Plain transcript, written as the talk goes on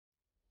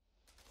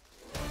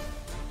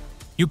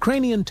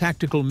Ukrainian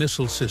Tactical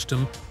Missile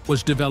System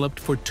was developed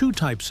for two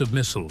types of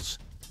missiles.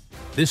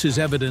 This is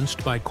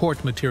evidenced by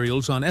court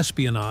materials on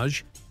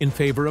espionage in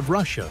favor of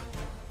Russia,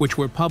 which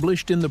were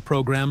published in the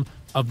program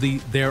of the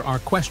There Are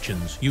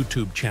Questions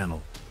YouTube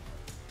channel.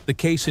 The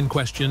case in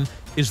question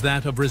is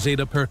that of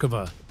Rezeda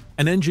Perkova,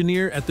 an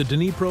engineer at the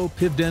Dnipro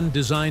Pivdenne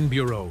Design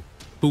Bureau,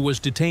 who was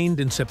detained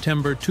in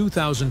September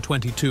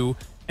 2022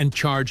 and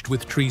charged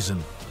with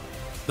treason.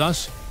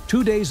 Thus,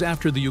 2 days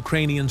after the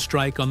Ukrainian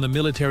strike on the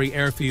military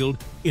airfield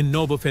in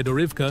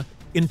Novofedorivka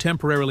in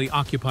temporarily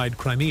occupied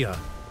Crimea,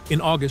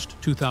 in August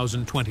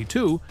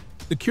 2022,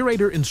 the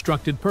curator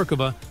instructed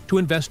Perkova to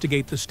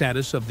investigate the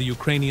status of the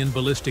Ukrainian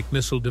ballistic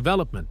missile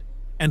development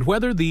and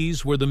whether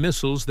these were the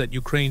missiles that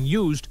Ukraine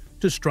used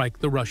to strike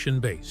the Russian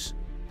base.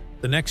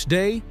 The next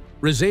day,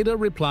 Rezeda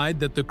replied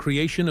that the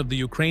creation of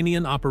the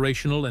Ukrainian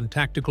operational and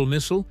tactical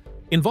missile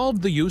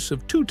involved the use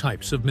of two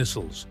types of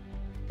missiles,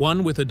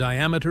 one with a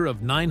diameter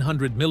of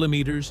 900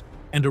 millimeters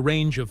and a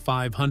range of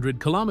 500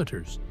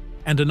 kilometers,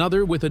 and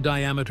another with a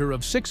diameter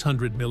of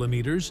 600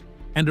 millimeters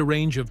and a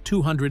range of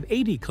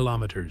 280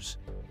 kilometers.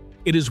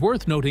 It is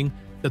worth noting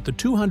that the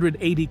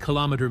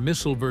 280-kilometer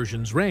missile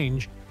version's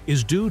range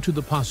is due to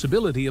the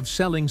possibility of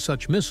selling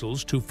such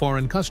missiles to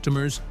foreign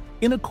customers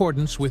in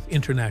accordance with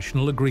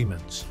international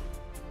agreements.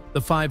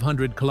 The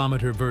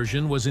 500-kilometer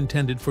version was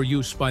intended for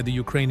use by the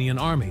Ukrainian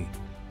army,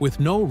 with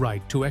no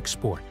right to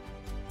export.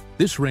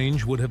 This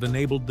range would have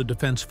enabled the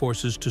defense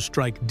forces to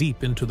strike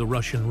deep into the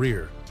Russian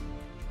rear.